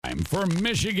time for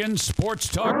Michigan Sports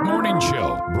Talk Morning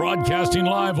Show, broadcasting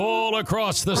live all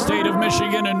across the state of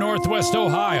Michigan and Northwest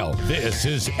Ohio. This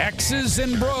is X's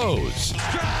and Bros.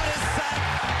 Stroud is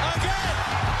sacked again.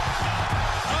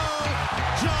 Oh,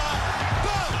 John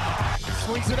Boo.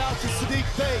 Swings it out to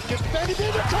Sadiq Bey. Defended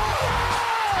in the corner.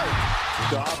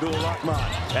 To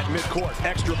Abdul-Rahman at midcourt.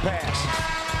 Extra pass.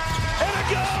 And it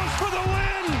goes for the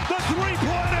win. The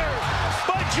three-pointer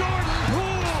by Jordan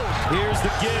Poole. Here's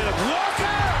the give.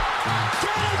 Walker.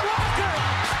 Kenneth Walker.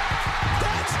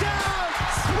 Touchdown.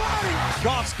 Spotty.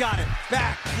 Goff's got it.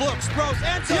 Back. Looks. Throws.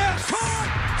 Ends up. Yes.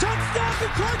 Caught. Touchdown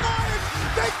Detroit Lions.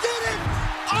 They did it.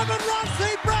 Amon-Ra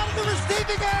St. Brown in the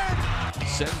receiving end.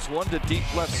 Sends one to deep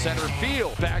left center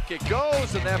field. Back it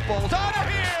goes, and that ball's out of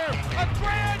here. A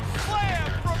grand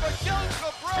slam from Miguel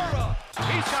Cabrera.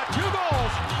 He's got 2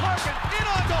 goals. Larkin in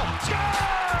on goal.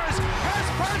 Scores! His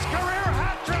first career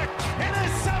hat trick in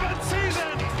his 7th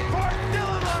season for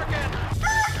Dylan Larkin.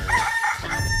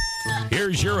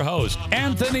 Here's your host,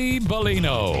 Anthony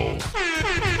Bellino.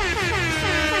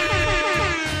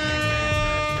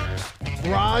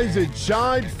 Rise and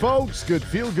shine, folks. Good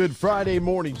feel-good Friday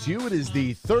morning to you. It is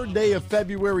the 3rd day of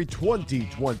February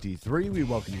 2023. We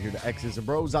welcome you here to X's and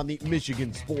Bros on the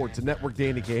Michigan Sports Network.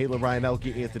 Danny Cahala, Ryan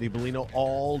Elke, Anthony Bellino,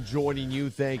 all joining you.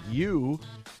 Thank you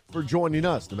for joining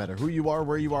us, no matter who you are,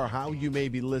 where you are, how you may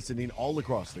be listening, all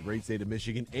across the great state of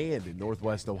Michigan and in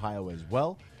Northwest Ohio as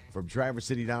well. From Traverse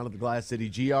City down to the Glass City,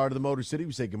 GR to the Motor City,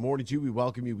 we say good morning to you. We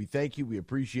welcome you. We thank you. We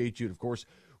appreciate you. And, of course,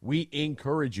 we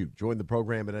encourage you. Join the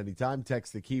program at any time.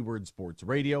 Text the keyword sports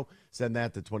radio. Send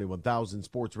that to 21,000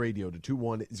 sports radio to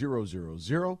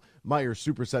 21000. Meyer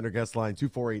Supercenter guest line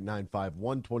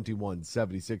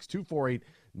 248-951-2176.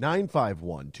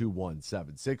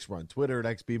 248-951-2176. We're on Twitter at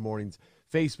XB Mornings,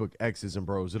 Facebook, X's and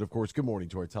Bros. And, of course, good morning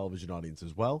to our television audience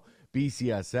as well.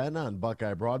 BCSN on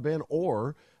Buckeye Broadband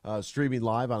or streaming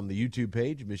live on the YouTube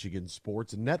page, Michigan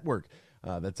Sports Network.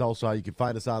 That's also how you can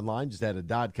find us online. Just add a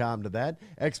 .com to that.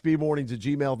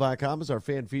 xbmornings@gmail.com is our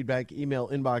fan feedback email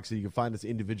inbox, so you can find us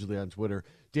individually on Twitter.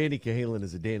 Danny Cahalan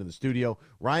is at Dan in the studio.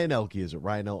 Ryan Elke is at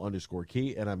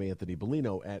RyanL_Key, and I'm Anthony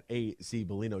Bellino at AC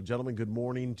Bellino. Gentlemen, good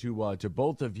morning to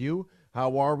both of you.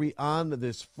 How are we on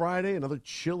this Friday? Another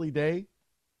chilly day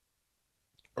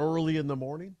early in the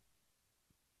morning?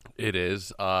 It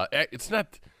is. It's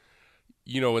not,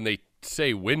 when they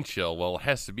say wind chill, well, it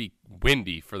has to be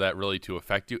windy for that really to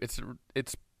affect you.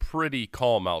 It's pretty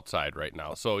calm outside right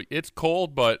now. So it's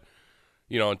cold, but,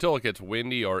 until it gets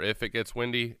windy, or if it gets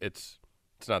windy, it's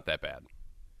not that bad.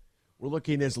 We're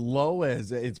looking as low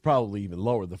as, it's probably even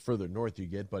lower the further north you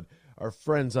get, but our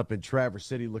friends up in Traverse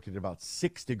City looking at about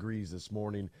 6 degrees this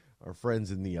morning. Our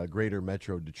friends in the greater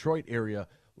metro Detroit area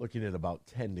looking at about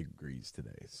 10 degrees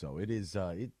today. So it is,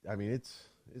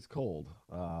 it's cold.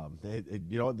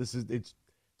 It's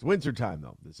wintertime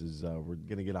though. This is, we're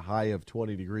going to get a high of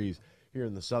 20 degrees here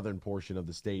in the southern portion of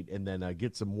the state, and then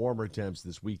get some warmer temps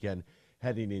this weekend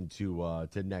heading into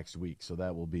to next week. So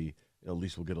that will be, at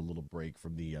least we'll get a little break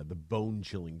from the bone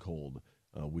chilling cold,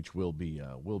 which will be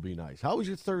nice. How was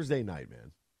your Thursday night,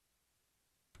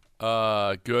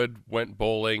 man? Good. Went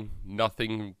bowling.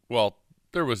 Nothing. Well,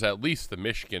 there was at least the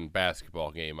Michigan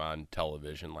basketball game on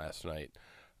television last night.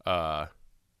 I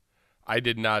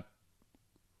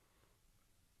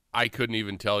couldn't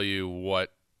even tell you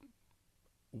what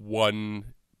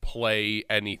one play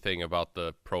anything about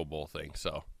the Pro Bowl thing.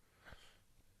 So,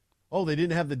 they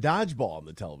didn't have the dodgeball on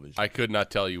the television. I could not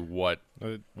tell you what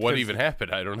even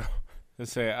happened. I don't know.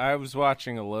 I was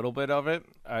watching a little bit of it.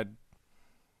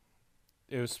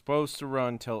 It was supposed to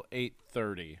run till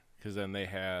 8:30 because then they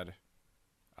had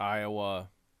Iowa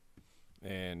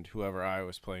and whoever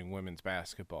Iowa's playing women's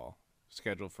basketball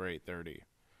scheduled for 8:30.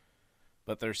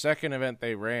 But their second event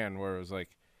they ran, where it was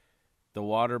like the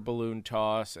water balloon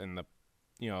toss and the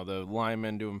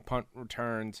linemen doing punt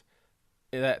returns,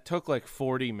 that took like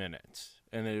 40 minutes,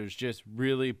 and it was just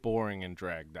really boring and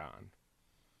dragged on.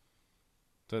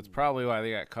 So it's probably why they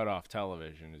got cut off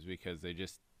television, is because they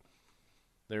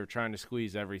were trying to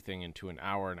squeeze everything into an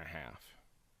hour and a half.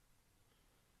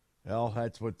 Well,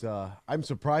 that's what I'm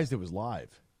surprised it was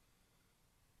live.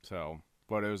 So,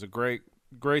 but it was a great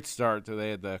start. So they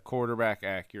had the quarterback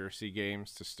accuracy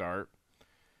games to start,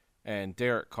 and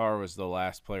Derek Carr was the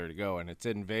last player to go, and it's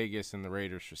in Vegas in the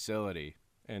Raiders facility,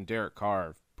 and Derek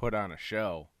Carr put on a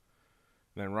show.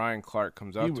 And then Ryan Clark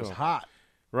comes up to him. He was hot.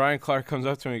 Ryan Clark comes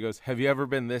up to him and he goes, "Have you ever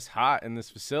been this hot in this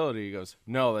facility?" He goes,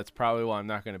 "No, that's probably why I'm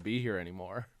not going to be here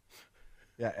anymore."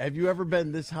 Yeah, have you ever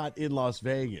been this hot in Las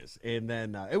Vegas? And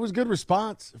then it was good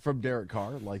response from Derek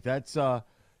Carr. Like, that's,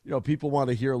 people want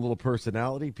to hear a little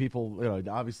personality. People,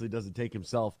 obviously doesn't take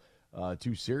himself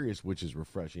too serious, which is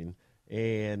refreshing.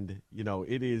 And,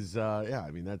 it is,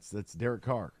 that's Derek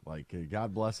Carr. Like,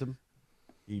 God bless him.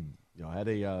 He, had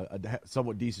a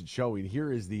somewhat decent showing.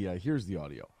 Here's the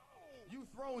audio. You've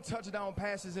thrown touchdown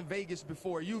passes in Vegas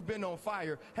before. You've been on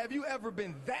fire. Have you ever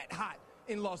been that hot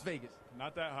in Las Vegas?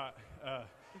 Not that hot.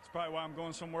 It's probably why I'm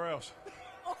going somewhere else.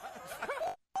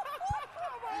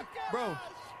 Bro,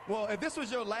 well, if this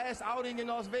was your last outing in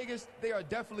Las Vegas, they are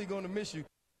definitely going to miss you.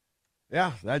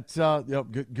 Yeah, that's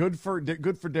good for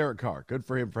Derek Carr. Good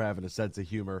for him for having a sense of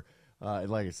humor, and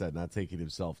like I said, not taking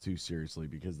himself too seriously,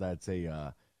 because that's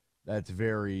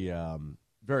very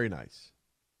very nice,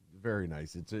 very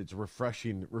nice. It's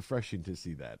refreshing to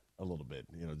see that a little bit.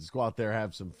 Just go out there,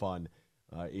 have some fun,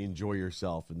 enjoy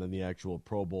yourself, and then the actual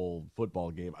Pro Bowl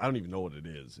football game. I don't even know what it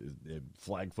is. The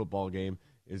flag football game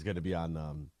is going to be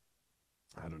on.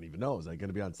 I don't even know. Is that going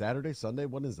to be on Saturday, Sunday?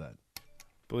 When is that? I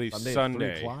believe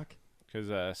Sunday. 3 o'clock?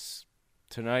 Because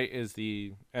tonight is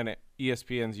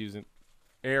ESPN's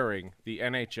airing the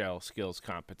NHL skills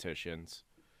competitions.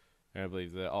 And I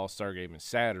believe the All-Star game is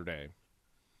Saturday.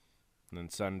 And then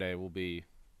Sunday will be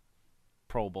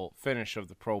finish of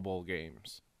the Pro Bowl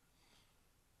games.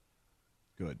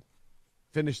 Good.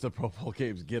 Finish the Pro Bowl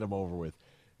games, get them over with,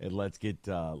 and let's get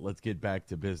back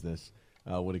to business.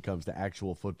 When it comes to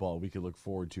actual football, we can look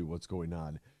forward to what's going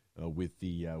on with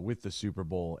the Super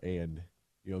Bowl, and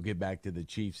get back to the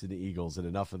Chiefs and the Eagles, and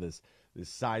enough of this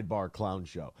sidebar clown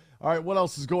show. All right, what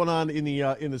else is going on in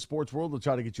the sports world? We'll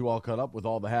try to get you all caught up with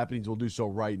all the happenings. We'll do so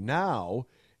right now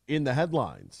in the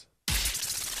headlines.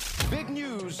 Big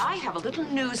news. I have a little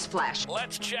news flash.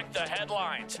 Let's check the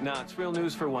headlines. No, it's real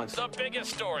news for once. The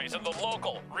biggest stories in the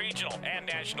local, regional, and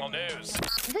national news.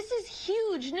 This is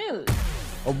huge news.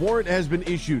 A warrant has been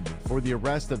issued for the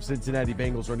arrest of Cincinnati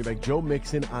Bengals running back Joe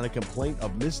Mixon on a complaint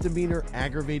of misdemeanor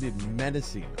aggravated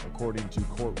menacing, according to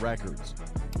court records.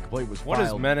 The complaint was filed. What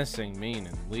does menacing mean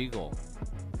in legal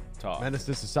talk? Menace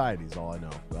to Society is all I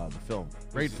know. The film.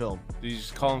 Great film. Did he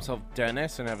just call himself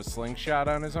Dennis and have a slingshot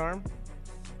on his arm?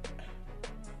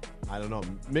 I don't know.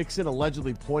 Mixon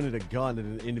allegedly pointed a gun at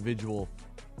an individual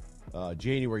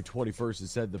January 21st and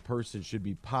said the person should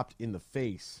be popped in the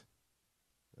face.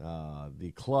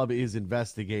 The club is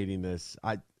investigating this.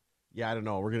 I don't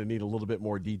know. We're going to need a little bit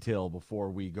more detail before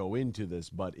we go into this.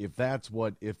 But if that's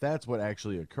what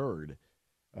actually occurred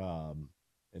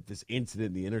at this incident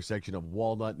in the intersection of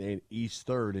Walnut and East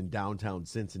 3rd in downtown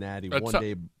Cincinnati, one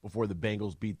day before the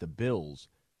Bengals beat the Bills.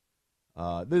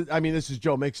 This is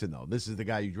Joe Mixon, though. This is the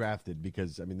guy you drafted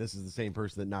because, this is the same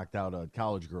person that knocked out a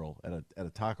college girl at a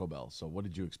Taco Bell. So what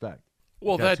did you expect?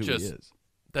 Well,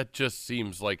 that just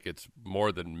seems like it's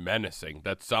more than menacing.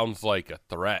 That sounds like a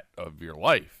threat of your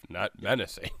life, not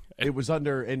menacing. It was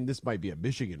under, and this might be a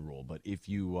Michigan rule, but if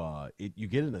you you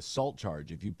get an assault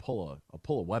charge if you pull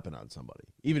a weapon on somebody,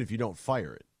 even if you don't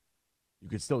fire it, you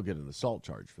could still get an assault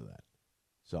charge for that.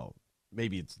 So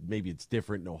maybe it's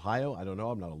different in Ohio. I don't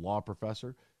know. I'm not a law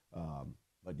professor,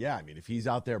 but yeah, if he's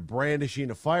out there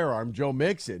brandishing a firearm, Joe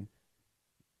Mixon.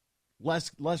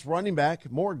 Less running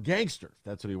back, more gangster.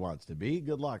 That's what he wants to be.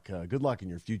 Good luck. Good luck in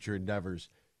your future endeavors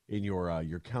in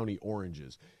your county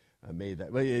oranges.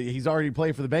 He's already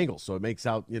playing for the Bengals, so it makes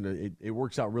out it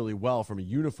works out really well from a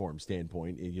uniform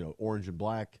standpoint. Orange and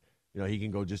black. He can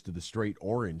go just to the straight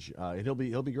orange, and he'll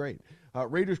be great.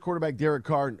 Raiders quarterback Derek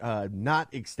Carr not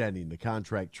extending the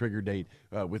contract trigger date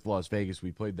with Las Vegas.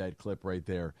 We played that clip right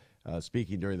there.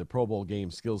 Speaking during the Pro Bowl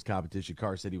game skills competition,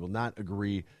 Carr said he will not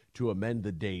agree to amend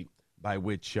the date by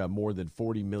which more than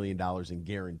 $40 million in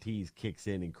guarantees kicks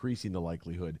in, increasing the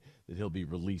likelihood that he'll be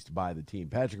released by the team.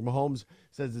 Patrick Mahomes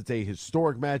says it's a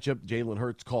historic matchup. Jalen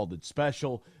Hurts called it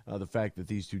special. The fact that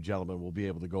these two gentlemen will be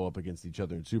able to go up against each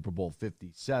other in Super Bowl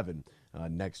 57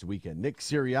 next weekend. Nick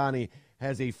Sirianni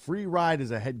has a free ride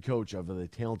as a head coach of the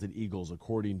talented Eagles,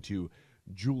 according to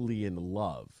Julian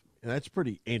Love. And that's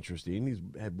pretty interesting. He's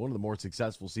had one of the more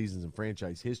successful seasons in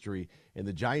franchise history. And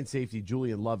the Giant safety,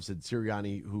 Julian Love, said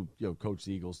Sirianni, who coached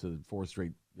the Eagles to the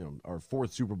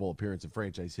fourth Super Bowl appearance in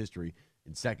franchise history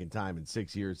in second time in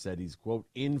 6 years, said he's, quote,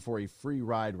 in for a free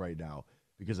ride right now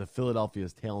because of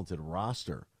Philadelphia's talented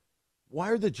roster. Why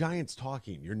are the Giants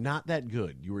talking? You're not that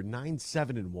good. You were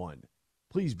 9-7-1.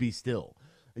 Please be still.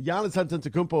 Giannis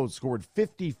Antetokounmpo scored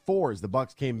 54 as the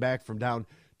Bucks came back from down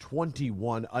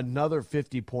 21, another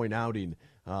 50-point outing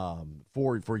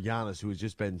for Giannis, who has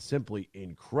just been simply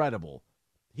incredible.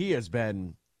 He has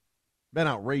been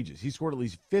outrageous. He scored at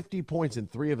least 50 points in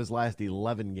 3 of his last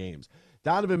 11 games.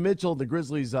 Donovan Mitchell, the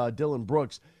Grizzlies' Dylan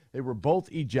Brooks, They were both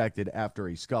ejected after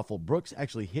a scuffle. Brooks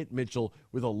actually hit Mitchell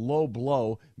with a low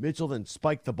blow. Mitchell then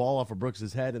spiked the ball off of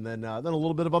Brooks' head, and then a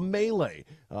little bit of a melee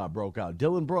broke out.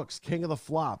 Dylan Brooks, king of the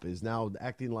flop, is now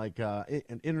acting like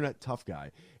an internet tough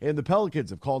guy. And the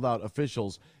Pelicans have called out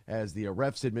officials as the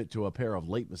refs admit to a pair of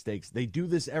late mistakes. They do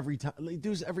this every time. They do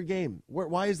this every game.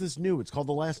 Why is this new? It's called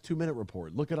the Last 2 Minute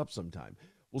Report. Look it up sometime.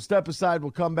 We'll step aside.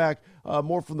 We'll come back.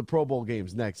 More from the Pro Bowl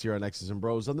games next here on X's and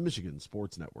Bros on the Michigan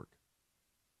Sports Network.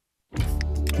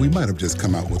 We might have just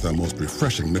come out with our most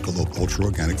refreshing Michelob Ultra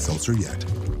Organic Seltzer yet.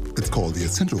 It's called the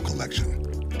Essential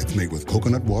Collection. It's made with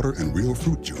coconut water and real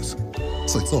fruit juice,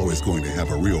 so it's always going to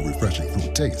have a real refreshing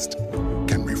fruit taste.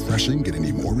 Can refreshing get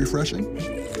any more refreshing?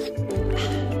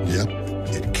 Yep,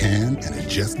 it can, and it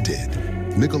just did.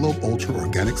 Michelob Ultra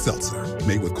Organic Seltzer,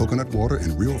 made with coconut water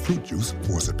and real fruit juice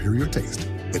for a superior taste.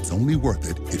 It's only worth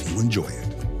it if you enjoy it.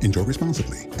 Enjoy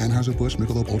responsibly. Anheuser-Busch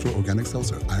Michelob Ultra Organic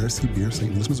Seltzer, IRC Beer,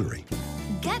 St. Louis, Missouri.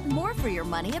 Get more for your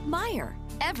money at Meijer.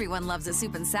 Everyone loves a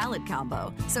soup and salad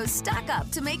combo, so stock up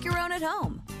to make your own at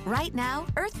home. Right now,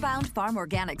 Earthbound Farm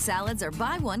Organic Salads are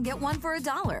buy one, get one for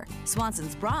 $1.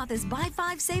 Swanson's Broth is buy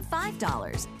 5, save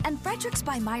 $5. And Frederick's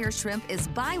by Meijer Shrimp is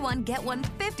buy one, get one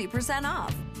 50%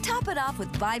 off. Top it off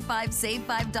with buy 5, save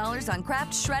 $5 on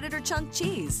Kraft shredded or chunk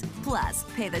cheese. Plus,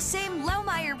 pay the same low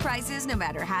Meijer prices no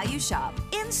matter how you shop,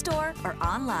 in-store or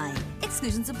online.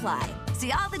 Exclusions apply.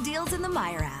 See all the deals in the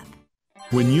Meijer app.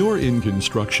 When you're in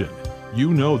construction,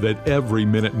 you know that every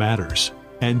minute matters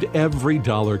and every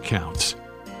dollar counts.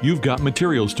 You've got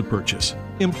materials to purchase,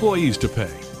 employees to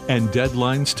pay, and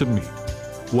deadlines to meet.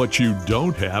 What you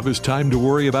don't have is time to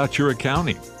worry about your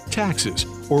accounting, taxes,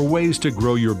 or ways to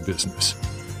grow your business.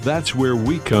 That's where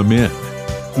we come in.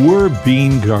 We're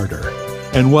Bean Garter.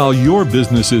 And while your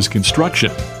business is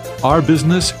construction, our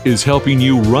business is helping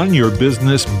you run your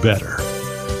business better.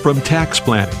 From tax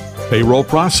planning, payroll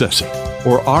processing,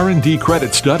 or R&D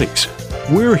credit studies,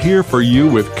 we're here for you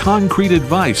with concrete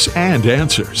advice and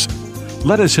answers.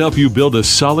 Let us help you build a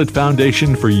solid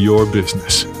foundation for your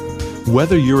business.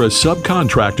 Whether you're a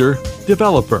subcontractor,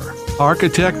 developer,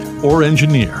 architect, or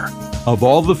engineer, of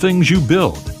all the things you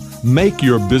build, make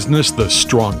your business the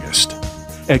strongest.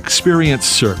 Experience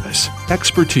service,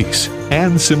 expertise,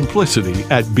 and simplicity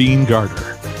at Bean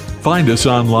Garter. Find us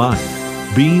online,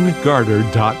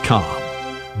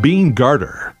 beangarter.com. Bean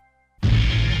Garter.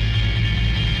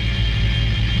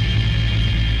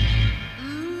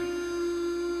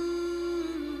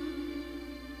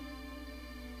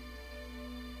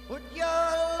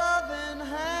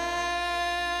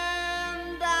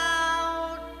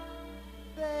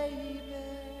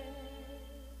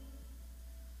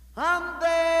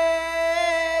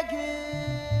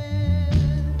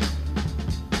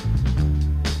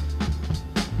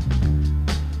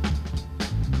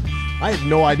 I had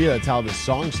no idea that's how this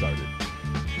song started.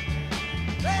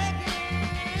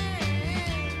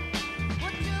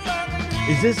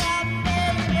 Is this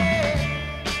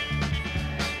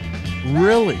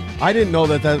really? I didn't know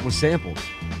that was sampled.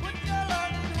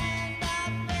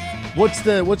 What's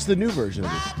the new version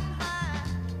of this?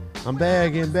 I'm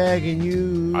begging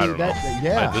you. I don't know.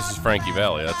 Yeah, this is Frankie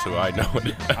Valli. That's who I know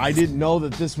it as. I didn't know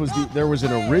that there was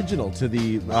an original to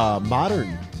the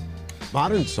modern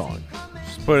song.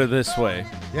 Just put it this way.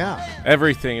 Yeah.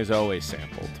 Everything is always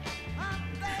sampled.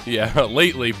 Yeah,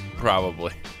 lately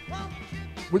probably.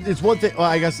 It's one thing. Well,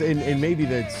 I guess, and maybe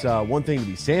that's one thing to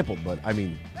be sampled, but I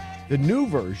mean, the new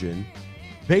version,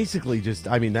 basically just,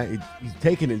 I mean,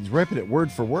 he's ripping it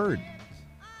word for word.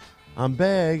 I'm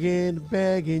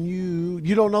begging you.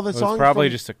 You don't know the song? It's probably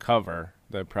just a cover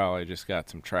that probably just got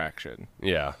some traction.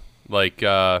 Yeah, like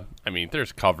I mean,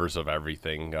 there's covers of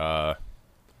everything. Gosh,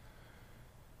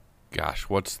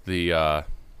 what's the?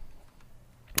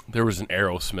 There was an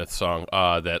Aerosmith song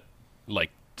that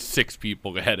like 6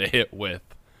 people had a hit with.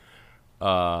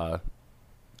 Don't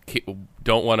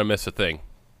Want to Miss a Thing.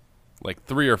 Like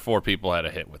 3 or 4 people had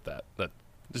a hit with that. That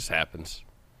just happens.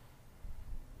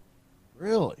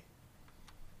 Really?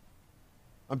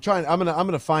 I'm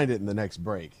gonna find it in the next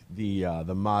break. The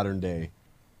modern day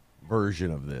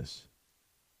version of this.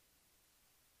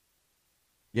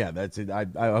 Yeah, that's it. I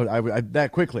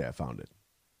that quickly I found it.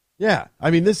 Yeah,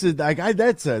 I mean this is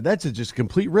that's a just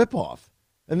complete ripoff.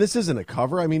 And this isn't a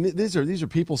cover. I mean, these are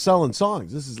people selling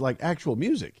songs. This is like actual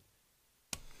music.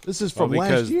 This is from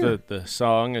last year. Because the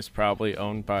song is probably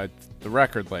owned by the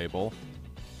record label.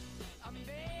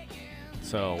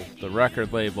 So the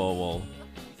record label will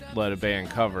let a band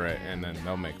cover it, and then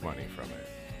they'll make money from it.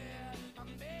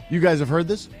 You guys have heard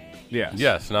this? Yes.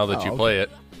 Yes, now that you play it.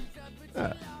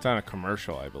 It's on a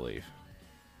commercial, I believe.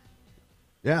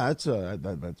 Yeah,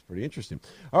 that's pretty interesting.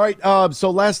 All right, so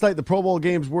last night the Pro Bowl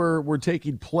games were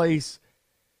taking place.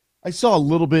 I saw a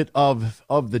little bit of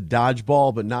the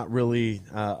dodgeball, but not really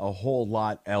a whole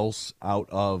lot else out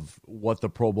of what the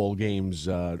Pro Bowl games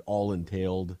all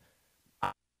entailed.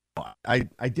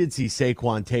 I did see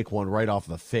Saquon take one right off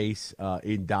the face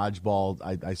in dodgeball.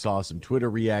 I saw some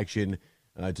Twitter reaction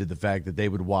to the fact that they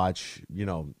would watch,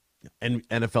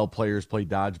 NFL players play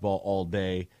dodgeball all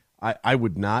day. I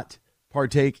would not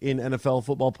partake in NFL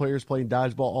football players playing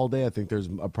dodgeball all day. I think there's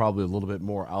probably a little bit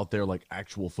more out there, like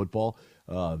actual football,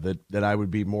 that I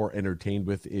would be more entertained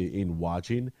with in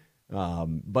watching.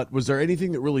 But was there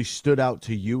anything that really stood out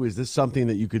to you? Is this something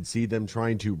that you could see them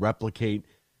trying to replicate,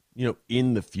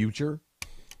 in the future?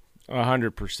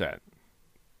 100%.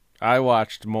 I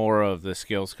watched more of the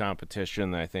skills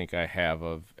competition than I think I have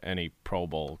of any Pro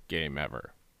Bowl game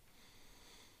ever.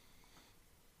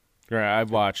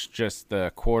 I've watched just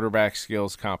the quarterback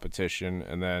skills competition,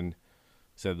 and then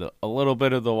a little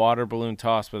bit of the water balloon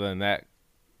toss, but then that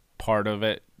part of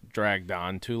it dragged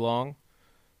on too long.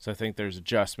 So I think there's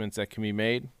adjustments that can be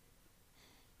made.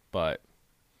 But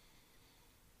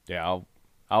yeah,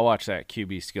 I'll watch that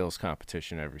QB skills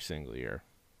competition every single year.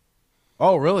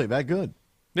 Oh, really? That good?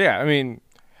 Yeah, I mean,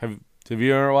 have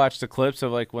you ever watched the clips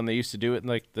of like when they used to do it in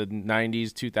like the 90s,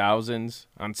 2000s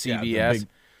on CBS? Yeah,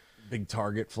 big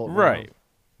target floating right around.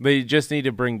 They just need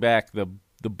to bring back the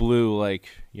blue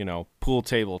pool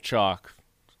table chalk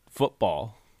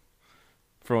football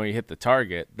for when you hit the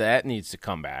target. That needs to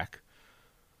come back.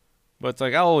 But it's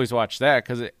like I'll always watch that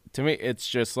because to me it's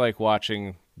just like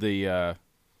watching the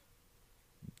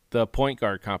point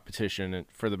guard competition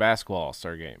for the basketball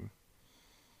All-Star game.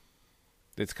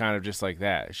 It's kind of just like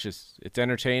that. It's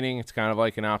entertaining. It's kind of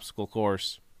like an obstacle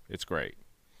course. It's great.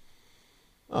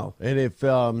 Oh, and if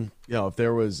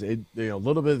there was a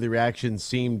little bit of the reaction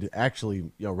seemed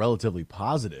actually relatively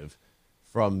positive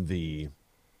from the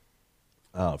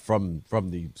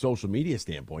social media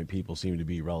standpoint, people seem to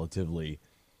be relatively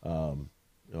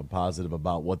positive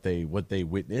about what they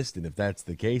witnessed, and if that's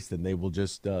the case, then they will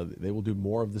just they will do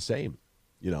more of the same.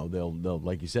 They'll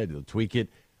like you said, they'll tweak it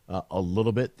a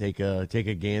little bit, take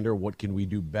a gander. What can we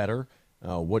do better?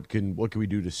 What can we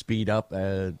do to speed up?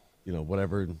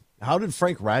 Whatever. How did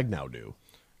Frank Ragnow do?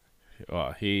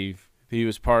 He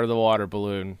was part of the water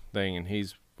balloon thing, and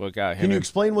he's what got him. Can you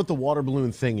explain what the water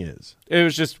balloon thing is? It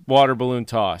was just water balloon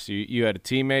toss. You had a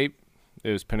teammate.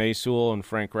 It was Penei Sewell and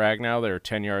Frank Ragnow. They were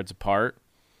 10 yards apart,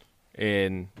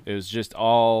 and it was just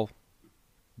all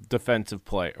defensive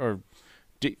play or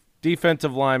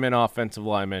defensive linemen, offensive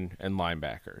linemen, and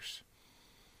linebackers.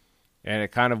 And it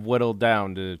kind of whittled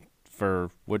down for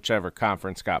whichever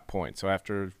conference got points. So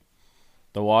after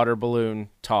the water balloon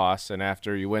toss, and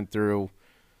after you went through,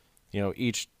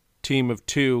 each team of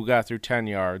 2 got through 10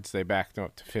 yards, they backed them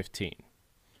up to 15,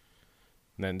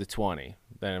 and then to 20.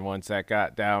 Then once that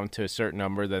got down to a certain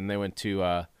number, then they went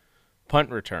to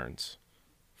punt returns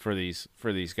for these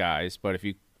guys. But if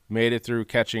you made it through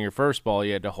catching your first ball,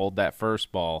 you had to hold that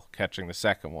first ball catching the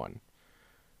second one.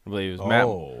 I believe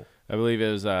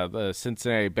it was the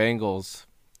Cincinnati Bengals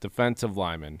defensive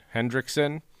lineman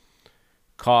Hendrickson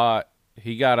caught.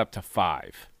 He got up to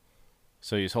 5.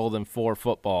 So he was holding 4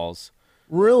 footballs.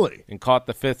 Really? And caught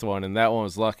the 5th one, and that one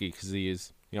was lucky because he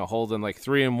was, holding like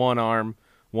 3 in one arm,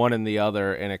 1 in the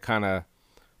other, and it kind of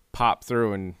popped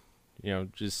through and,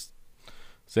 just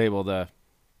was able to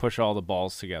push all the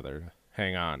balls together,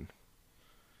 hang on.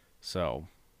 So.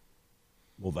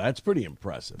 Well, that's pretty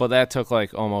impressive. But that took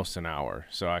like almost an hour,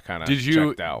 so I kind of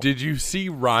checked out. Did you see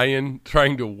Ryan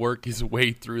trying to work his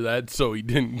way through that so he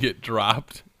didn't get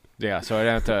dropped? Yeah, so I'd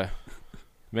have to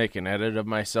make an edit of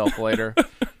myself later.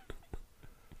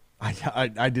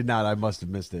 I did not. I must have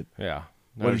missed it. Yeah.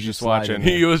 What I was just watching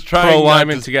He was trying pro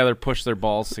linemen together push their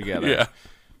balls together. Yeah.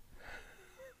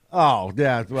 Oh,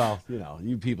 yeah. Well,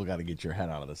 you people got to get your head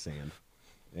out of the sand.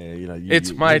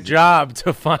 It's my job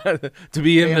to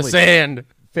be in the sand.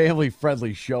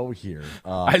 Family-friendly show here.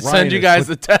 I send you guys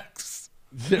the text.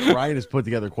 Ryan has put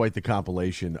together quite the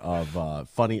compilation of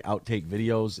funny outtake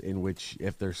videos in which,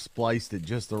 if they're spliced at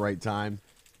just the right time,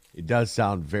 it does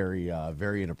sound very,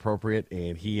 very inappropriate.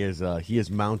 And he is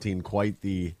mounting quite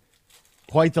the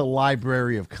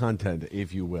library of content,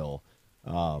 if you will,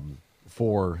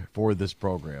 for this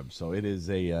program. So it is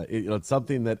it's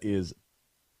something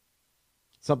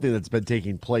that's been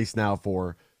taking place now for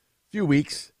a few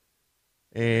weeks.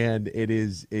 And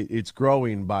it's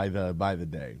growing by the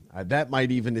day. That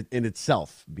might even in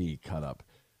itself be cut up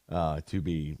to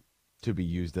be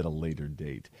used at a later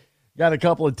date. Got a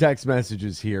couple of text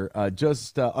messages here.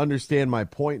 Just understand my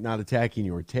point, not attacking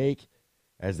your take.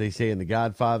 As they say in The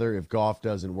Godfather, if Goff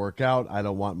doesn't work out, I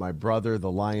don't want my brother,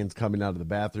 the Lions, coming out of the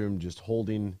bathroom just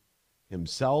holding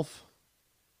himself.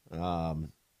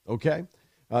 Okay.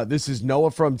 This is Noah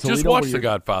from Toledo. Just watched The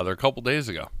Godfather a couple days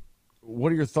ago.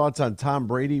 What are your thoughts on Tom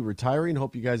Brady retiring?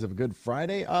 Hope you guys have a good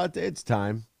Friday. It's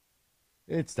time.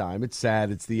 It's time. It's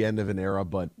sad. It's the end of an era,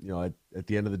 but at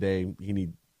the end of the day,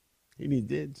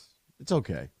 it's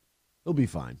okay. He'll be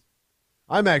fine.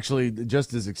 I'm actually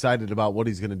just as excited about what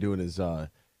he's going to do in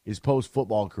his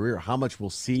post-football career. How much we'll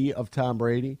see of Tom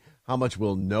Brady, how much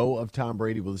we'll know of Tom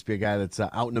Brady. Will this be a guy that's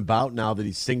out and about now that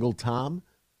he's single Tom?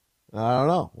 I don't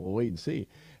know. We'll wait and see.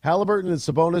 Halliburton and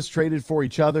Sabonis traded for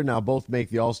each other. Now both make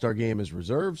the All-Star game as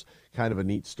reserves. Kind of a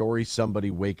neat story.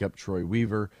 Somebody wake up Troy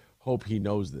Weaver. Hope he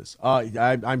knows this.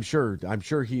 I'm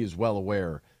sure he is well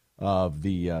aware of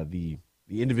the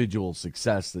individual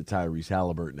success that Tyrese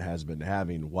Halliburton has been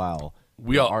having while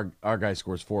our guy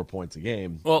scores 4 points a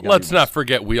game. Well, let's not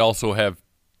forget we also have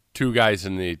two guys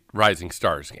in the Rising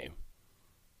Stars game,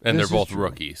 and they're both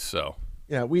rookies. So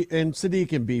yeah, and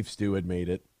Sadiq and Beef Stew had made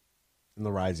it in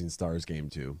the Rising Stars game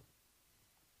too.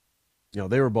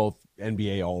 They were both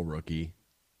NBA All-Rookie.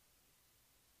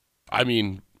 I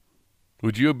mean,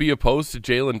 would you be opposed to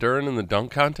Jalen Duren in the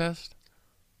dunk contest?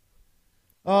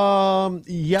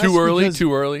 Yes.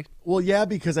 Too early? Well, yeah,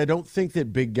 because I don't think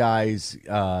that big guys,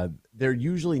 they're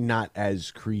usually not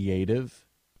as creative.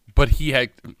 But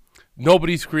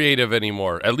nobody's creative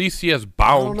anymore. At least he has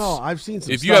bounce. I don't know. I've seen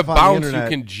some If stuff you have on bounce, the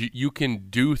internet. you can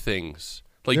do things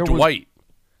like Dwight.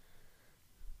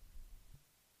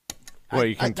 Well,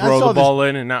 you can throw the ball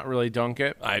in and not really dunk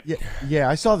it? Yeah,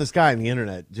 I saw this guy on the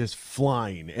internet just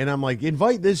flying, and I'm like,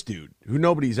 invite this dude who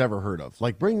nobody's ever heard of.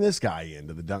 Like, bring this guy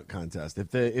into the dunk contest.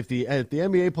 If the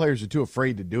NBA players are too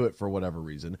afraid to do it for whatever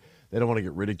reason, they don't want to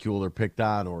get ridiculed or picked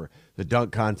on, or the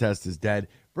dunk contest is dead,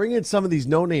 bring in some of these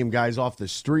no-name guys off the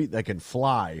street that can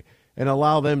fly and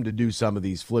allow them to do some of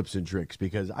these flips and tricks.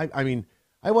 Because, I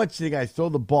watched the guy throw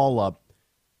the ball up.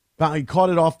 He caught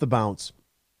it off the bounce.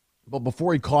 But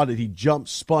before he caught it, he jumped,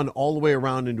 spun all the way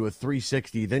around into a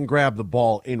 360, then grabbed the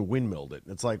ball and windmilled it.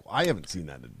 It's like, I haven't seen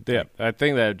that. Yeah, I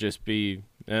think that would just be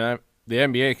the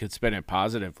NBA could spin it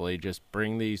positively. Just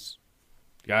bring these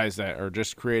guys that are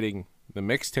just creating the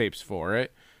mixtapes for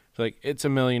it. It's like, it's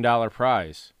 $1 million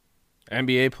prize.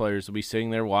 NBA players will be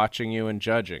sitting there watching you and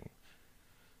judging.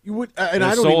 You would, and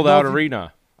I don't sold out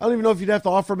arena. I don't even know if you'd have to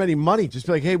offer them any money. Just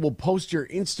be like, hey, we'll post your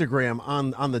Instagram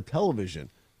on the television.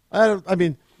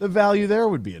 The value there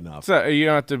would be enough. So you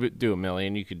don't have to do $1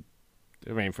 million. You could,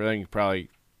 for them, you could probably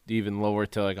even lower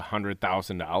it to like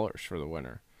 $100,000 for the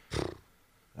winner.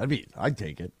 I'd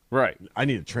take it. Right. I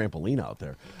need a trampoline out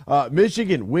there.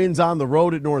 Michigan wins on the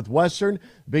road at Northwestern.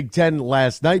 Big Ten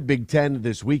last night. Big Ten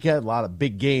this weekend. A lot of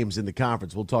big games in the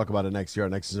conference. We'll talk about it next year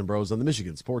on X's and Bros on the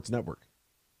Michigan Sports Network.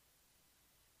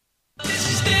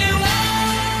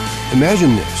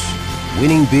 Imagine this: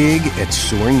 winning big at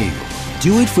Soaring Eagle.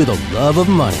 Do it for the love of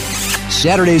money.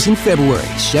 Saturdays in February,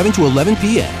 7 to 11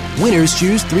 p.m. Winners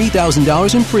choose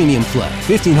 $3,000 in premium play,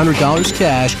 $1,500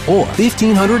 cash, or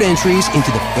 1,500 entries into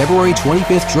the February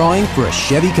 25th drawing for a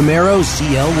Chevy Camaro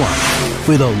ZL1.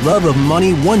 For the love of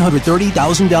money,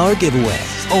 $130,000 giveaway.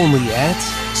 Only at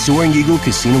Soaring Eagle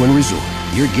Casino and Resort.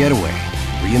 Your getaway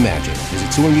reimagined. Visit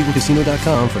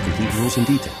SoaringEagleCasino.com for complete rules and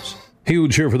details.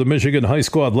 Huge here for the Michigan High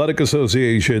School Athletic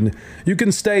Association. You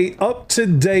can stay up to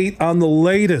date on the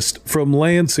latest from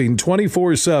Lansing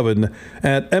 24/7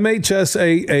 at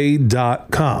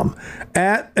MHSAA.com,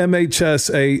 at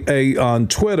MHSAA on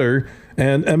Twitter,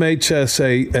 and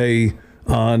MHSAA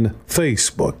on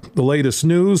Facebook. The latest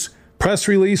news, press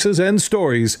releases, and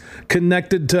stories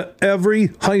connected to every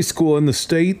high school in the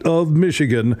state of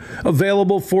Michigan,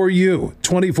 available for you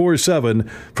 24/7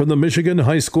 from the Michigan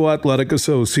High School Athletic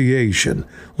Association.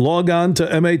 Log on to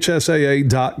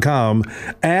MHSAA.com,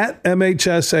 at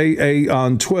MHSAA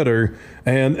on Twitter,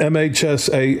 and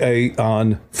MHSAA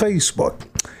on Facebook.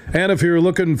 And if you're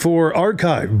looking for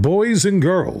archive boys and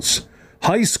girls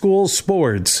high school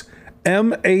sports,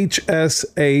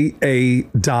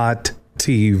 MHSAA.TV.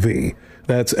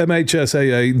 That's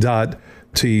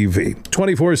MHSAA.TV.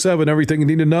 24/7, everything you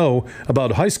need to know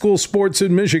about high school sports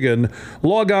in Michigan.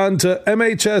 Log on to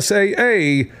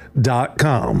MHSAA.com.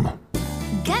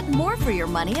 Get more for your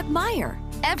money at Meijer.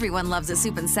 Everyone loves a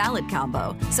soup and salad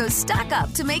combo, so stock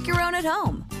up to make your own at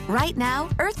home. Right now,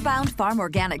 Earthbound Farm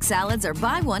Organic Salads are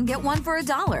buy one, get one for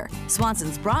 $1.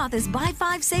 Swanson's Broth is buy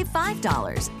 5, save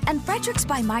 $5. And Frederick's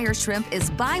by Meijer Shrimp is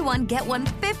buy one, get one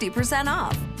 50%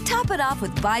 off. Top it off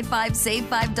with buy 5, save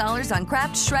 $5 on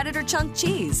Kraft shredded or chunk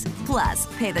cheese. Plus,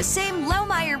 pay the same low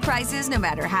Meijer prices no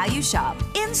matter how you shop,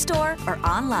 in-store or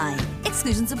online.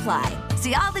 Exclusions apply.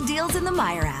 See all the deals in the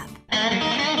Meijer app.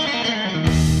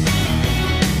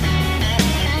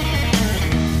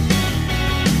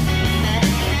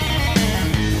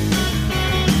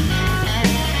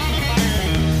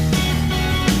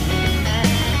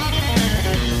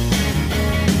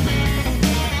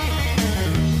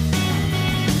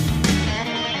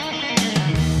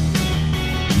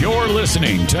 You're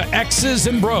listening to X's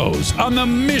and Bros on the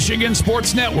Michigan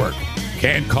Sports Network.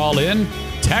 Can't call in?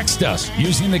 Text us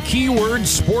using the keyword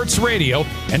sports radio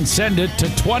and send it to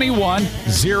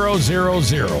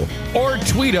 21000 or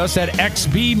tweet us at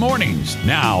XB Mornings.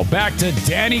 Now back to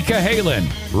Danny Cahalan,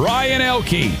 Ryan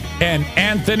Elke, and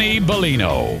Anthony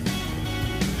Bellino.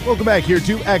 Welcome back here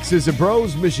to X's and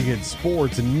Bros, Michigan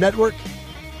Sports Network.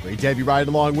 Great to have you ride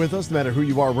along with us, no matter who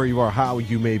you are, where you are, how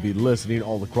you may be listening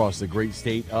all across the great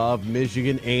state of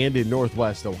Michigan and in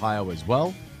Northwest Ohio as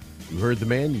well. You heard the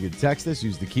man. You can text us,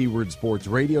 use the keyword sports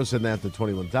radio, send that to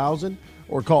 21,000,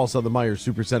 or call us on the Meijer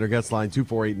Supercenter guest line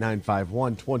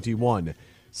 248-951-2176,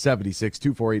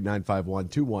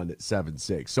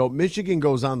 248-951-2176. So Michigan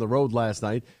goes on the road last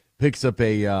night, picks up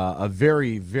a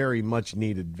very, very much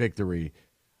needed victory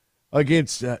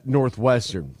against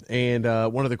Northwestern. And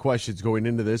one of the questions going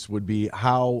into this would be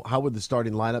how would the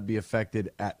starting lineup be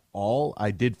affected at all?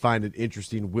 I did find it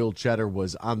interesting. Will Cheddar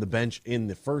was on the bench in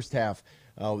the first half.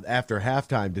 After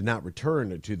halftime, did not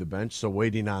return to the bench, so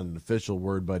waiting on an official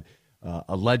word. But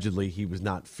allegedly, he was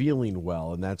not feeling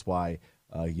well, and that's why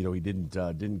he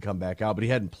didn't come back out. But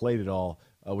he hadn't played at all,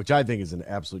 which I think is an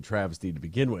absolute travesty to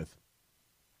begin with.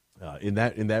 In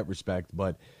that respect,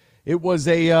 but it was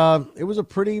a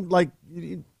pretty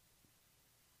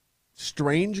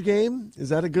strange game. Is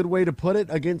that a good way to put it?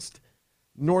 Against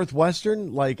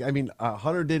Northwestern,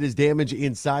 Hunter did his damage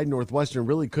inside. Northwestern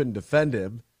really couldn't defend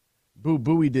him. Boo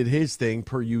Buie did his thing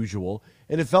per usual,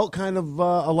 and it felt kind of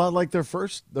a lot like their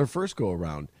first go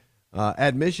around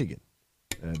at Michigan.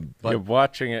 But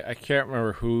watching it, I can't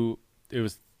remember who it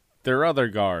was. Their other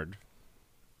guard,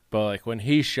 but when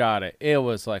he shot it, it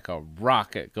was like a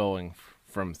rocket going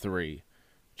from three,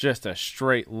 just a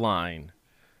straight line.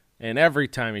 And every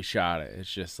time he shot it,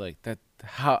 it's just like that.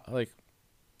 How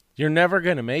you're never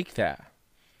gonna make that.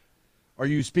 Are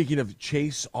you speaking of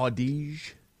Chase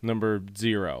Audige? Number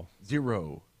 0.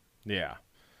 Yeah.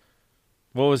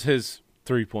 What was his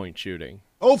 3-point shooting?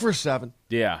 0 for 7.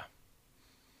 Yeah.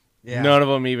 None of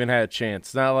them even had a chance.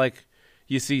 It's not like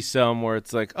you see some where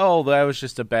it's like, oh, that was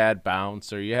just a bad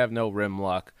bounce, or you have no rim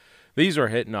luck. These were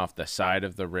hitting off the side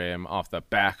of the rim, off the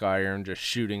back iron, just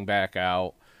shooting back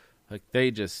out.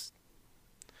 It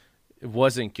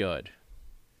wasn't good.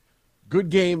 Good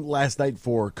game last night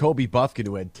for Kobe Bufkin,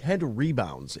 who had 10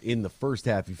 rebounds in the first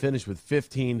half. He finished with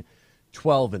 15,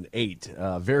 12, and 8.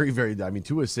 Very, very,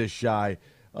 2 assists shy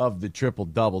of the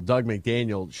triple-double. Doug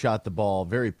McDaniel shot the ball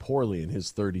very poorly in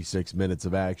his 36 minutes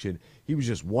of action. He was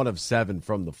just 1 of 7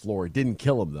 from the floor. It didn't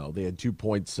kill him, though. They had 2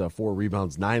 points, 4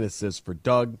 rebounds, 9 assists for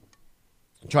Doug.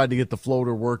 Tried to get the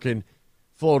floater working.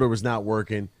 Floater was not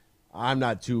working. I'm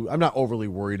not overly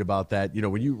worried about that.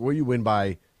 When you win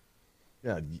by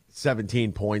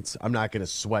 17 points, I'm not going to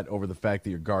sweat over the fact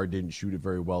that your guard didn't shoot it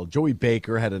very well. Joey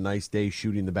Baker had a nice day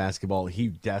shooting the basketball. He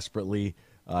desperately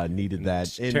needed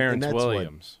that. Terrence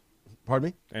Williams. Pardon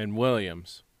me? And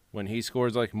Williams. When he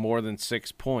scores more than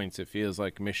 6 points, it feels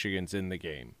like Michigan's in the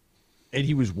game. And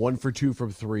he was 1 for 2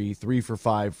 from 3, 3 for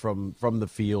 5 from the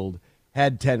field,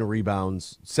 had 10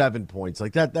 rebounds, 7 points.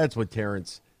 That's what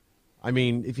Terrence,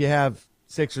 if you have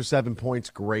 6 or 7 points,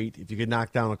 great. If you could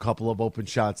knock down a couple of open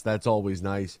shots, that's always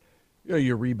nice.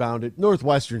 You rebounded.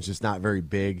 Northwestern's just not very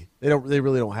big. They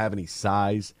really don't have any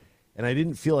size. And I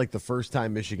didn't feel like the first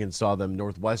time Michigan saw them,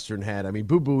 Northwestern had.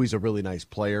 Boo Buie's a really nice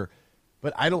player,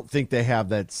 but I don't think they have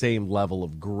that same level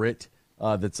of grit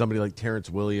that somebody like Terrence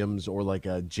Williams or like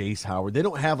a Jace Howard. They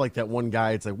don't have that one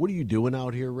guy. It's like, what are you doing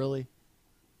out here, really?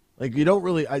 You don't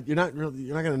really. You're not going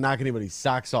to knock anybody's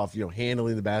socks off.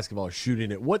 Handling the basketball or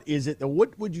shooting it. What is it?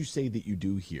 What would you say that you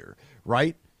do here?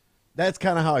 Right. That's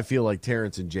kind of how I feel like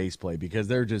Terrence and Jace play, because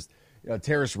they're just.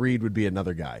 Terrace Reed would be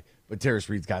another guy, but Terrace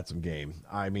Reed's got some game.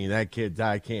 That kid,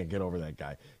 I can't get over that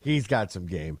guy. He's got some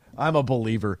game. I'm a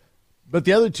believer. But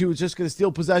the other two is just going to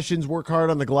steal possessions, work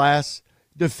hard on the glass,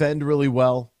 defend really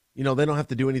well. They don't have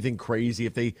to do anything crazy.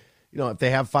 If they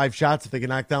have 5 shots, if they can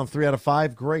knock down 3 out of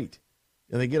 5, great.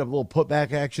 And they get a little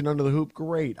putback action under the hoop,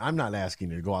 great. I'm not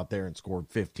asking you to go out there and score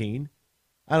 15.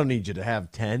 I don't need you to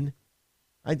have 10.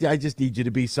 I just need you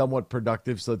to be somewhat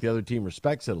productive so that the other team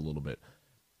respects it a little bit.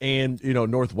 And,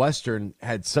 Northwestern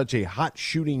had such a hot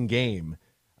shooting game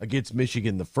against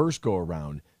Michigan the first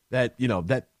go-around that,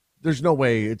 that there's no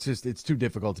way. It's too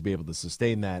difficult to be able to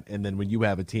sustain that. And then when you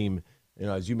have a team,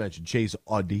 as you mentioned, Chase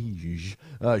Audige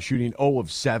shooting 0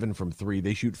 of 7 from 3.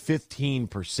 They shoot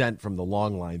 15% from the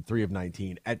long line, 3 of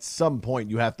 19. At some point,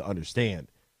 you have to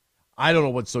understand. I don't know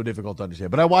what's so difficult to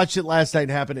understand, but I watched it last night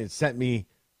happen, and it sent me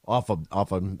off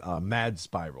a mad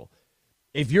spiral.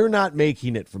 If you're not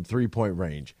making it from three-point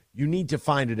range, you need to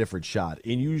find a different shot.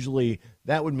 And usually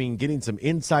that would mean getting some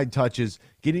inside touches,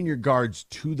 getting your guards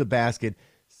to the basket,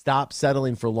 stop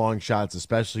settling for long shots,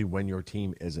 especially when your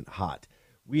team isn't hot.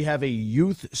 We have a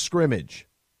youth scrimmage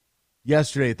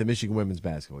yesterday at the Michigan women's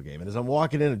basketball game. And as I'm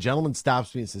walking in, a gentleman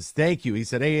stops me and says, thank you. He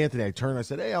said, hey, Anthony. I turned. I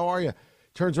said, hey, how are you?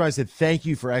 Turns around. I said, thank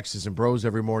you for X's and Bros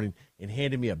every morning, and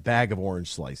handed me a bag of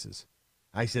orange slices.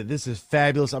 I said, this is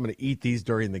fabulous. I'm going to eat these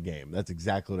during the game. That's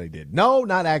exactly what I did. No,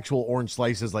 not actual orange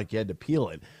slices like you had to peel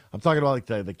it. I'm talking about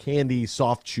like the candy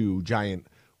soft chew giant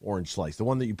orange slice, the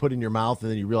one that you put in your mouth and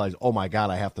then you realize, oh my God,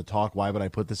 I have to talk. Why would I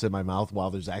put this in my mouth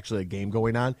while there's actually a game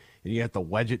going on? And you have to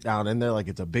wedge it down in there like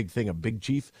it's a big thing, a Big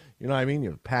Chief. You know what I mean?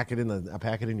 You pack it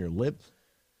in your lip.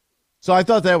 So I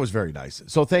thought that was very nice.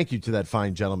 So thank you to that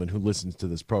fine gentleman who listens to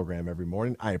this program every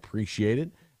morning. I appreciate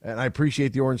it, and I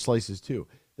appreciate the orange slices too.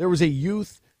 There was a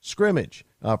youth scrimmage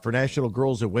for National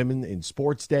Girls and Women in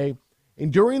Sports Day,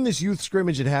 and during this youth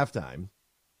scrimmage at halftime,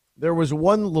 there was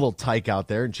one little tyke out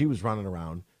there, and she was running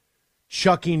around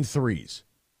chucking threes.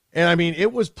 And, I mean,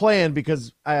 it was planned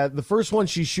because the first one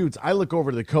she shoots, I look over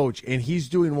to the coach, and he's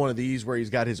doing one of these where he's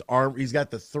got his arm, he's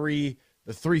got the three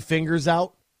fingers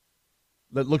out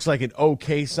that looks like an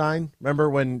OK sign. Remember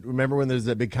when there's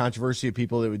that big controversy of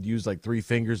people that would use like 3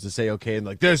 fingers to say OK, and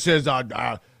like, this is a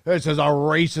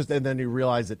racist, and then you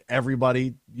realize that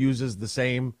everybody uses the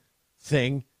same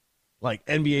thing. Like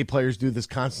NBA players do this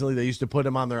constantly. They used to put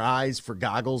them on their eyes for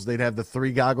goggles. They'd have the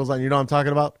 3 goggles on. You know what I'm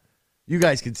talking about? You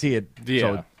guys can see it.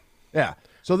 Yeah.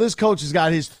 So this coach has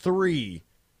got his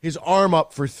arm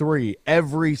up for 3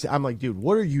 I'm like, dude,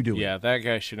 what are you doing? Yeah, that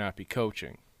guy should not be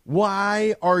coaching.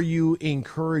 Why are you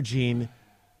encouraging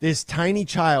this tiny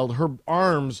child? Her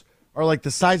arms are like the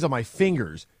size of my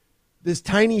fingers. This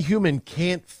tiny human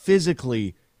can't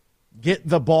physically get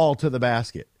the ball to the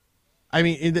basket. I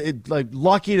mean, it like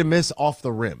lucky to miss off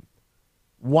the rim.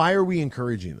 Why are we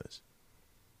encouraging this?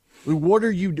 What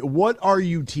are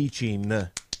you teaching?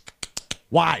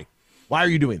 Why? Why are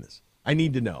you doing this? I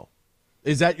need to know.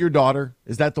 Is that your daughter?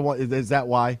 Is that the one? Is that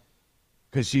why?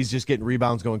 Because she's just getting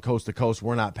rebounds going coast to coast.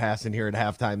 We're not passing here at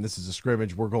halftime. This is a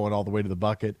scrimmage. We're going all the way to the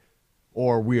bucket.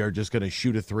 Or we are just going to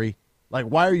shoot a 3. Like,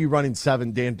 why are you running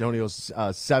D'Antonio's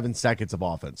 7 seconds of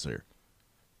offense here?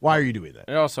 Why are you doing that?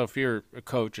 And also, if you're a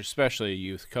coach, especially a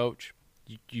youth coach,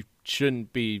 you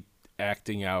shouldn't be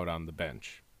acting out on the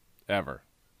bench ever.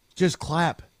 Just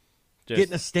clap. Get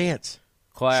in a stance.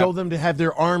 Clap. Show them to have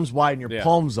their arms wide and your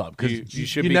palms up. Because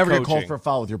you never get called for a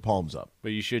foul with your palms up.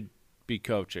 But you should be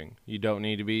coaching. You don't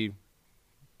need to be,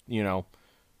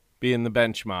 being the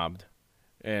bench mobbed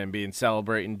and being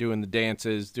celebrating, doing the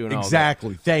dances, doing all that.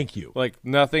 Exactly. Thank you. Like,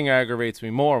 nothing aggravates me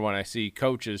more when I see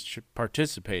coaches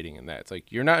participating in that. It's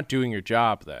like, you're not doing your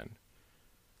job then.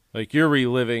 Like, you're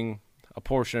reliving a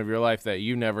portion of your life that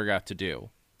you never got to do.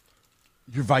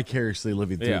 You're vicariously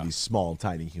living through these small,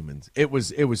 tiny humans. It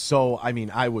was so,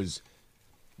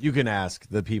 you can ask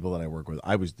the people that I work with.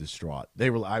 I was distraught.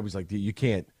 I was like, you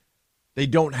can't. They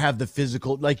don't have the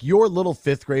physical, like your little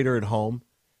 5th grader at home.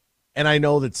 And I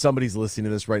know that somebody's listening to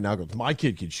this right now goes, my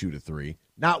kid can shoot a 3.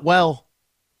 Not well.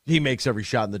 He makes every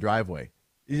shot in the driveway.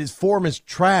 His form is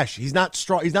trash. He's not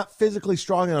strong. He's not physically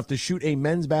strong enough to shoot a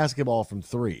men's basketball from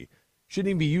 3. Shouldn't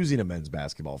even be using a men's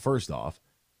basketball, first off.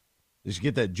 They should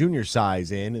get that junior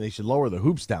size in, and they should lower the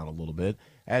hoops down a little bit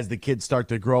as the kids start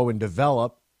to grow and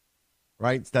develop,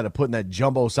 right? Instead of putting that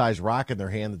jumbo-sized rock in their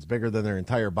hand that's bigger than their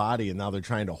entire body, and now they're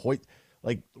trying to hoist.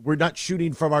 Like, we're not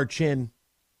shooting from our chin.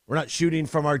 We're not shooting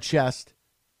from our chest.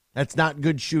 That's not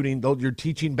good shooting. Though you're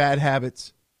teaching bad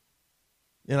habits.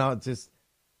 It's just,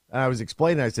 I was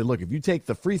explaining, I said, look, if you take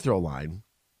the free throw line,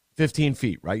 15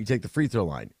 feet, right? You take the free throw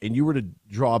line, and you were to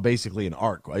draw basically an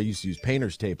arc. I used to use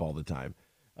painter's tape all the time.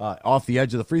 Off the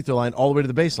edge of the free throw line all the way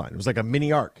to the baseline. It was like a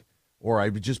mini arc. Or I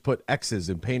would just put X's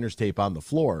and painter's tape on the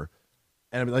floor.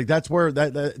 And I'm like, that's where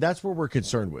we're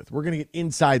concerned with. We're going to get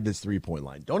inside this 3-point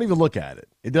line. Don't even look at it.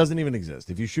 It doesn't even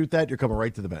exist. If you shoot that, you're coming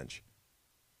right to the bench.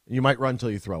 You might run until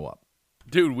you throw up.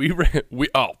 Dude, we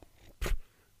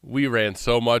ran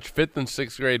so much 5th and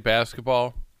 6th grade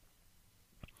basketball.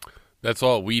 That's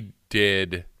all we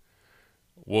did.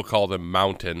 We'll call them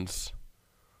mountains.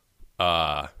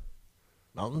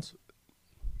 Mountains?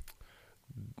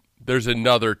 There's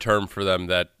another term for them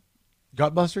that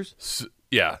Gutbusters?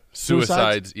 Yeah,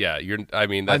 suicides. Yeah, I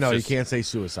mean, that's I know just, you can't say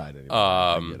suicide anymore.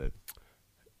 I get it.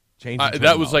 Change the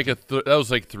that was terminology. that was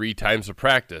like 3 times of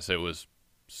practice. It was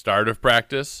start of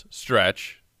practice,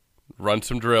 stretch, run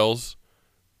some drills,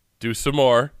 do some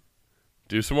more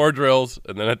drills,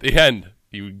 and then at the end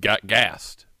you got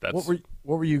gassed. That's what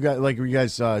were you guys like? Were you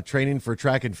guys training for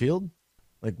track and field?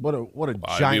 Like what a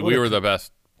giant. I mean, we were the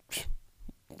best.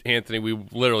 Anthony,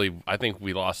 I think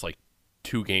we lost like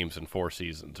 2 games in 4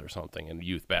 seasons or something in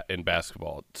youth in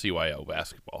basketball, CYO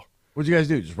basketball. What'd you guys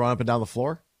do? Just run up and down the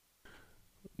floor?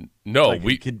 No, like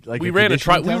we ran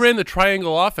the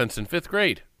triangle offense in 5th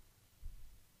grade.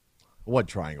 What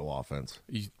triangle offense?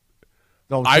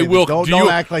 Don't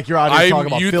act like you're out here talking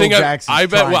about Phil Jackson's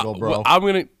triangle, bro. Well, I'm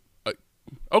gonna.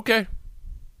 Okay.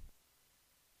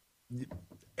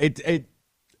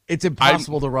 It's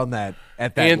impossible to run that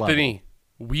at that Anthony,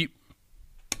 level.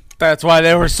 That's why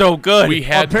they were so good. We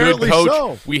had Apparently good coach.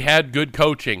 so. We had good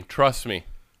coaching. Trust me.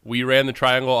 We ran the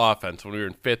triangle offense when we were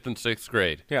in 5th and 6th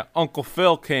grade. Yeah, Uncle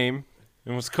Phil came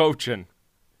and was coaching.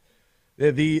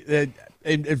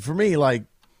 And for me, like,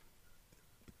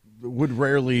 would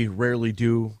rarely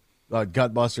do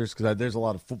gut busters because there's a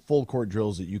lot of full court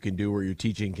drills that you can do where you're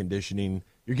teaching conditioning.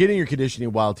 You're getting your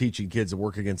conditioning while teaching kids to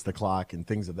work against the clock and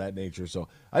things of that nature. So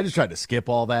I just tried to skip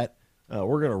all that.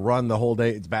 We're going to run the whole day.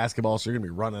 It's basketball, so you're going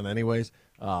to be running anyways.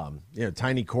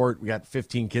 Tiny court. We got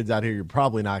 15 kids out here. You're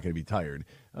probably not going to be tired.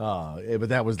 But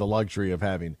that was the luxury of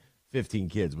having 15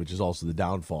 kids, which is also the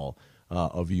downfall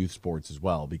of youth sports as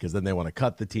well, because then they want to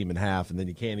cut the team in half, and then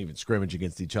you can't even scrimmage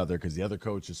against each other because the other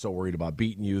coach is so worried about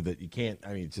beating you that you can't.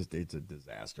 I mean, it's a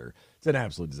disaster. It's an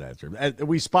absolute disaster.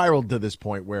 We spiraled to this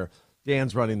point where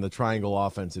Dan's running the triangle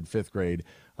offense in 5th grade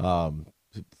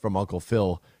from Uncle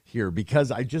Phil here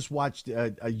because I just watched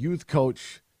a youth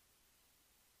coach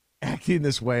acting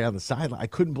this way on the sideline. I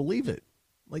couldn't believe it.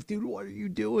 Like, dude, what are you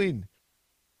doing?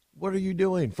 What are you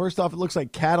doing? First off, it looks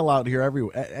like cattle out here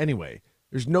everywhere. Anyway,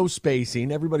 there's no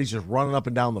spacing. Everybody's just running up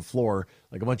and down the floor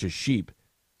like a bunch of sheep,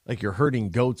 like you're herding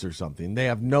goats or something. They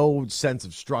have no sense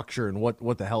of structure and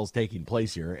what the hell's taking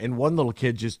place here. And one little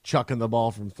kid just chucking the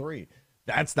ball from 3.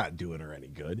 That's not doing her any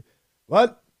good.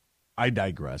 But I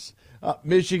digress.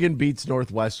 Michigan beats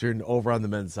Northwestern over on the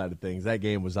men's side of things. That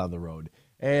game was on the road.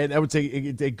 And I would say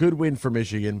it's a good win for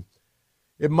Michigan.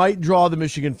 It might draw the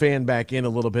Michigan fan back in a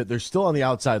little bit. They're still on the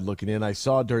outside looking in. I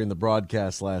saw during the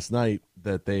broadcast last night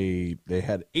that they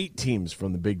had 8 teams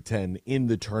from the Big Ten in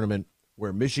the tournament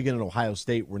where Michigan and Ohio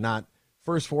State were not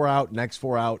first 4 out, next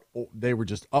 4 out. They were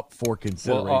just up for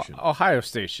consideration. Well, Ohio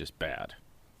State's just bad.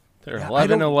 They're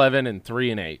 11-11 and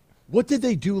 3-8. What did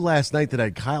they do last night that I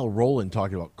had Kyle Rowland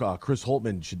talking about? Chris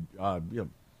Holtman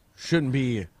shouldn't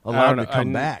be allowed to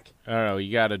come back. I don't know.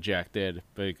 You got to jack that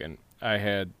bacon. I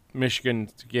had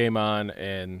Michigan's game on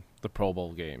and the Pro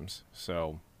Bowl games.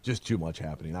 So just too much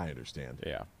happening. I understand.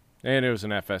 Yeah. And it was an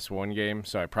FS1 game,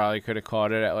 so I probably could have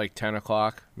caught it at like 10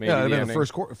 o'clock. Maybe yeah,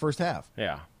 the first half.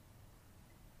 Yeah.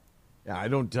 Yeah, I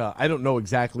don't know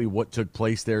exactly what took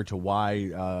place there to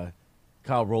why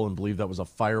Kyle Rowland believed that was a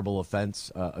fireable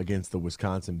offense against the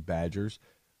Wisconsin Badgers.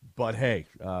 But hey,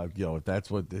 if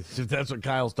that's what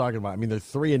Kyle's talking about, I mean, they're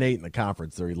 3-8 in the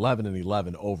conference. They're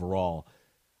 11-11 overall.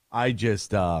 I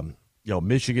just,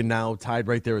 Michigan now tied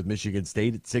right there with Michigan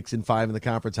State at 6-5 in the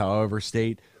conference. However,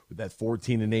 State with that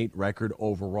 14-8 record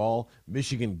overall.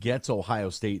 Michigan gets Ohio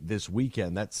State this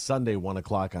weekend. That's Sunday, 1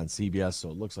 o'clock on CBS. So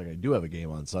it looks like I do have a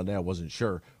game on Sunday. I wasn't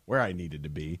sure where I needed to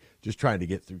be. Just trying to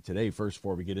get through today first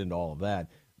before we get into all of that.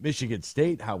 Michigan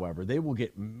State, however, they will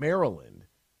get Maryland.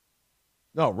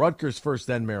 No, Rutgers first,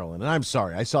 then Maryland. And I'm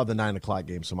sorry, I saw the 9 o'clock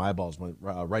game, so my eyeballs went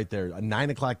right there. A 9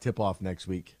 o'clock tip-off next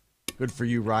week. Good for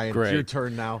you, Ryan. Great. It's your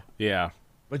turn now. Yeah.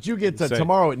 But you get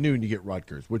tomorrow at noon, you get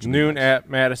Rutgers. Which noon at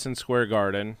Madison Square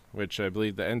Garden, which I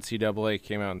believe the NCAA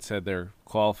came out and said they're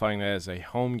qualifying that as a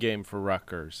home game for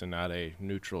Rutgers and not a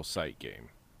neutral site game.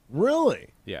 Really?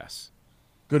 Yes.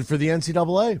 Good for the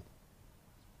NCAA,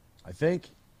 I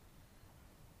think.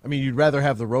 I mean, you'd rather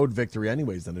have the road victory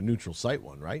anyways than a neutral site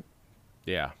one, right?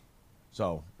 Yeah.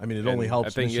 So, I mean, it only helps.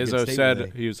 I think Michigan Izzo State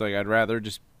said, he was like, I'd rather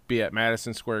just be at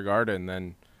Madison Square Garden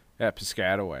than at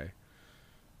Piscataway.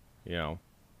 You know.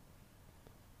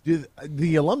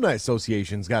 The Alumni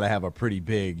Association's got to have a pretty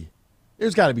big –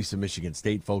 there's got to be some Michigan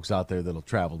State folks out there that'll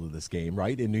travel to this game,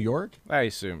 right, in New York? I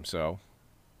assume so.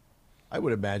 I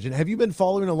would imagine. Have you been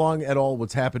following along at all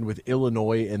what's happened with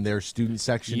Illinois and their student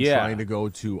section trying to go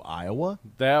to Iowa?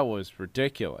 That was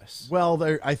ridiculous. Well,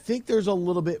 I think there's a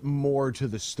little bit more to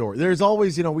the story. There's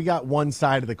always, we got one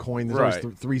side of the coin. There's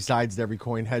always 3 sides to every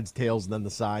coin, heads, tails, and then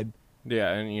the side.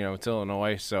 Yeah, and, it's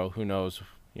Illinois, so who knows,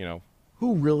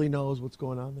 Who really knows what's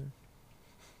going on there?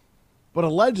 But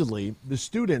allegedly, the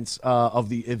students of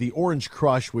the Orange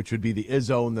Crush, which would be the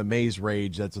Izzo and the Maze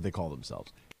Rage, that's what they call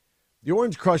themselves. The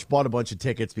Orange Crush bought a bunch of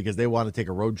tickets because they want to take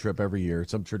a road trip every year,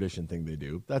 some tradition thing they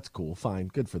do. That's cool, fine,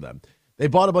 good for them. They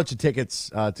bought a bunch of tickets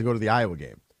to go to the Iowa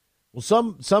game. Well,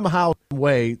 somehow,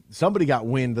 somebody got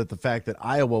wind that the fact that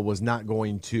Iowa was not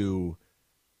going to,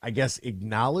 I guess,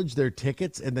 acknowledge their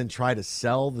tickets and then try to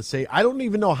sell the same. I don't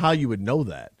even know how you would know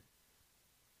that.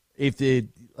 If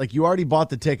you already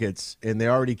bought the tickets and they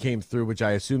already came through, which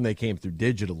I assume they came through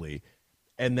digitally,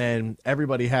 and then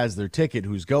everybody has their ticket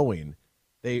who's going.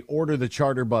 They order the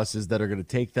charter buses that are going to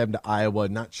take them to Iowa,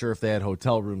 not sure if they had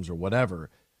hotel rooms or whatever.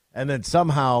 And then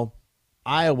somehow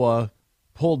Iowa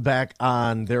pulled back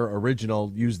on their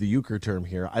original, use the euchre term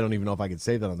here. I don't even know if I can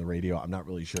say that on the radio. I'm not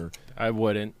really sure. I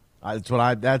wouldn't.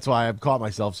 That's why I've caught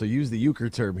myself. So use the euchre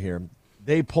term here.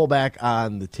 They pull back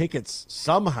on the tickets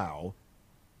somehow.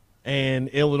 And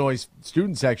Illinois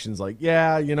student section's like,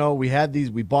 yeah, we had these,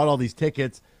 we bought all these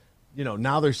tickets.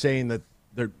 Now they're saying that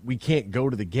we can't go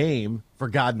to the game for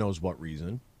God knows what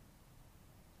reason.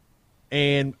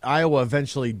 And Iowa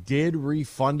eventually did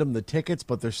refund them the tickets,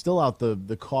 but they're still out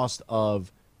the cost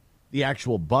of the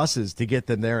actual buses to get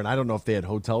them there. And I don't know if they had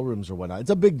hotel rooms or whatnot. It's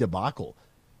a big debacle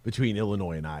between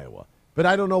Illinois and Iowa. But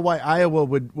I don't know why Iowa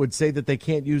would say that they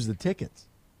can't use the tickets.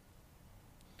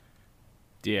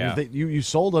 Yeah. You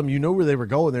sold them. You know where they were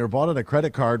going. They were bought on a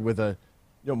credit card with a,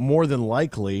 more than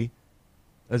likely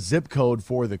a zip code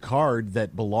for the card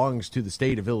that belongs to the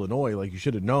state of Illinois. Like, you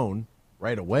should have known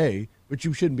right away, but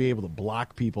you shouldn't be able to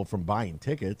block people from buying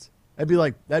tickets. That'd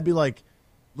be like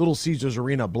Little Caesars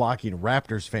Arena blocking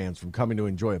Raptors fans from coming to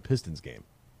enjoy a Pistons game.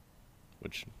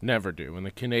 Which never do. When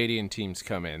the Canadian teams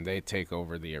come in, they take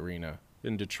over the arena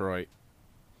in Detroit.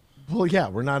 Well, yeah,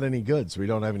 we're not any good, so we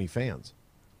don't have any fans.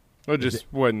 Well, just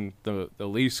when the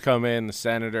Leafs come in, the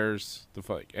Senators,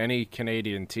 any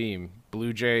Canadian team,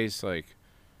 Blue Jays,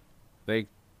 they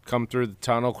come through the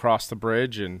tunnel, cross the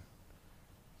bridge, and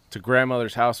to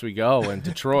grandmother's house we go in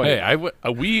Detroit. Hey,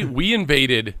 we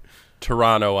invaded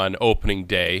Toronto on opening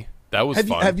day. That was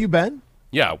fun. Have you been?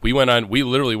 Yeah, we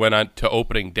literally went on to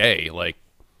opening day,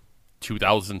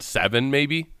 2007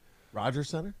 maybe. Rogers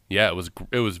Center? Yeah,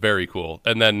 it was very cool.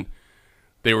 And then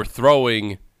they were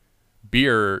throwing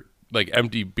beer,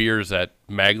 empty beers at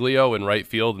Maglio in right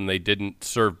field, and they didn't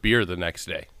serve beer the next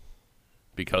day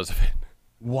because of it.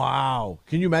 Wow.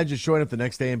 Can you imagine showing up the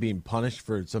next day and being punished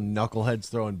for some knuckleheads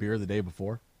throwing beer the day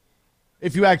before?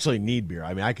 If you actually need beer.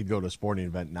 I mean, I could go to a sporting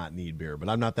event and not need beer, but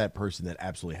I'm not that person that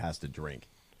absolutely has to drink.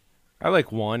 I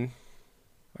like one.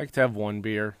 I like to have one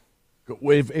beer.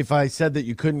 If I said that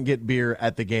you couldn't get beer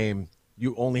at the game,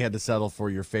 you only had to settle for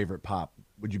your favorite pop,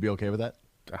 would you be okay with that?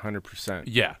 100%.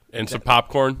 Yeah, and some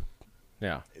popcorn.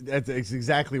 Yeah. That's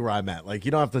exactly where I'm at.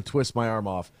 You don't have to twist my arm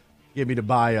off, get me to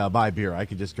buy beer. I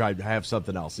could just have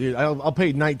something else. I'll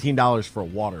pay $19 for a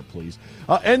water, please.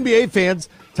 NBA fans,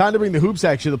 time to bring the hoops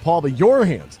action to the palm of your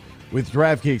hands with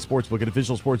DraftKings Sportsbook, an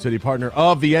official sports betting partner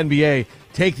of the NBA.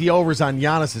 Take the overs on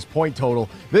Giannis's point total.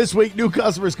 This week, new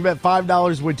customers can bet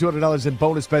 $5, win $200 in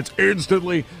bonus bets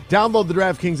instantly. Download the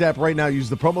DraftKings app right now. Use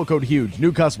the promo code HUGE.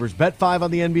 New customers, bet $5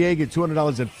 on the NBA, get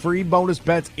 $200 in free bonus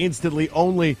bets instantly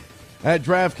only at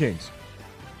DraftKings.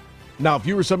 Now, if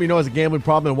you or somebody who has a gambling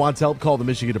problem and wants help, call the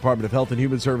Michigan Department of Health and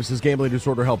Human Services Gambling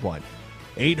Disorder Helpline.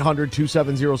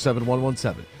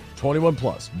 800-270-7117. 21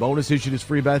 plus. Bonus issued as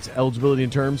free bets. Eligibility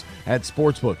and terms at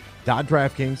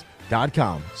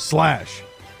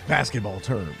sportsbook.draftkings.com/basketball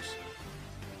terms.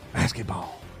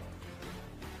 Basketball.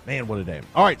 Man, what a day.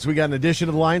 All right, so we got an addition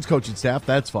to the Lions coaching staff.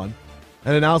 That's fun.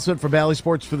 An announcement from Bally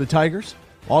Sports for the Tigers.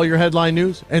 All your headline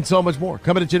news and so much more.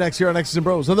 Coming at you next here on X's and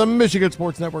Bros on the Michigan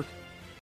Sports Network.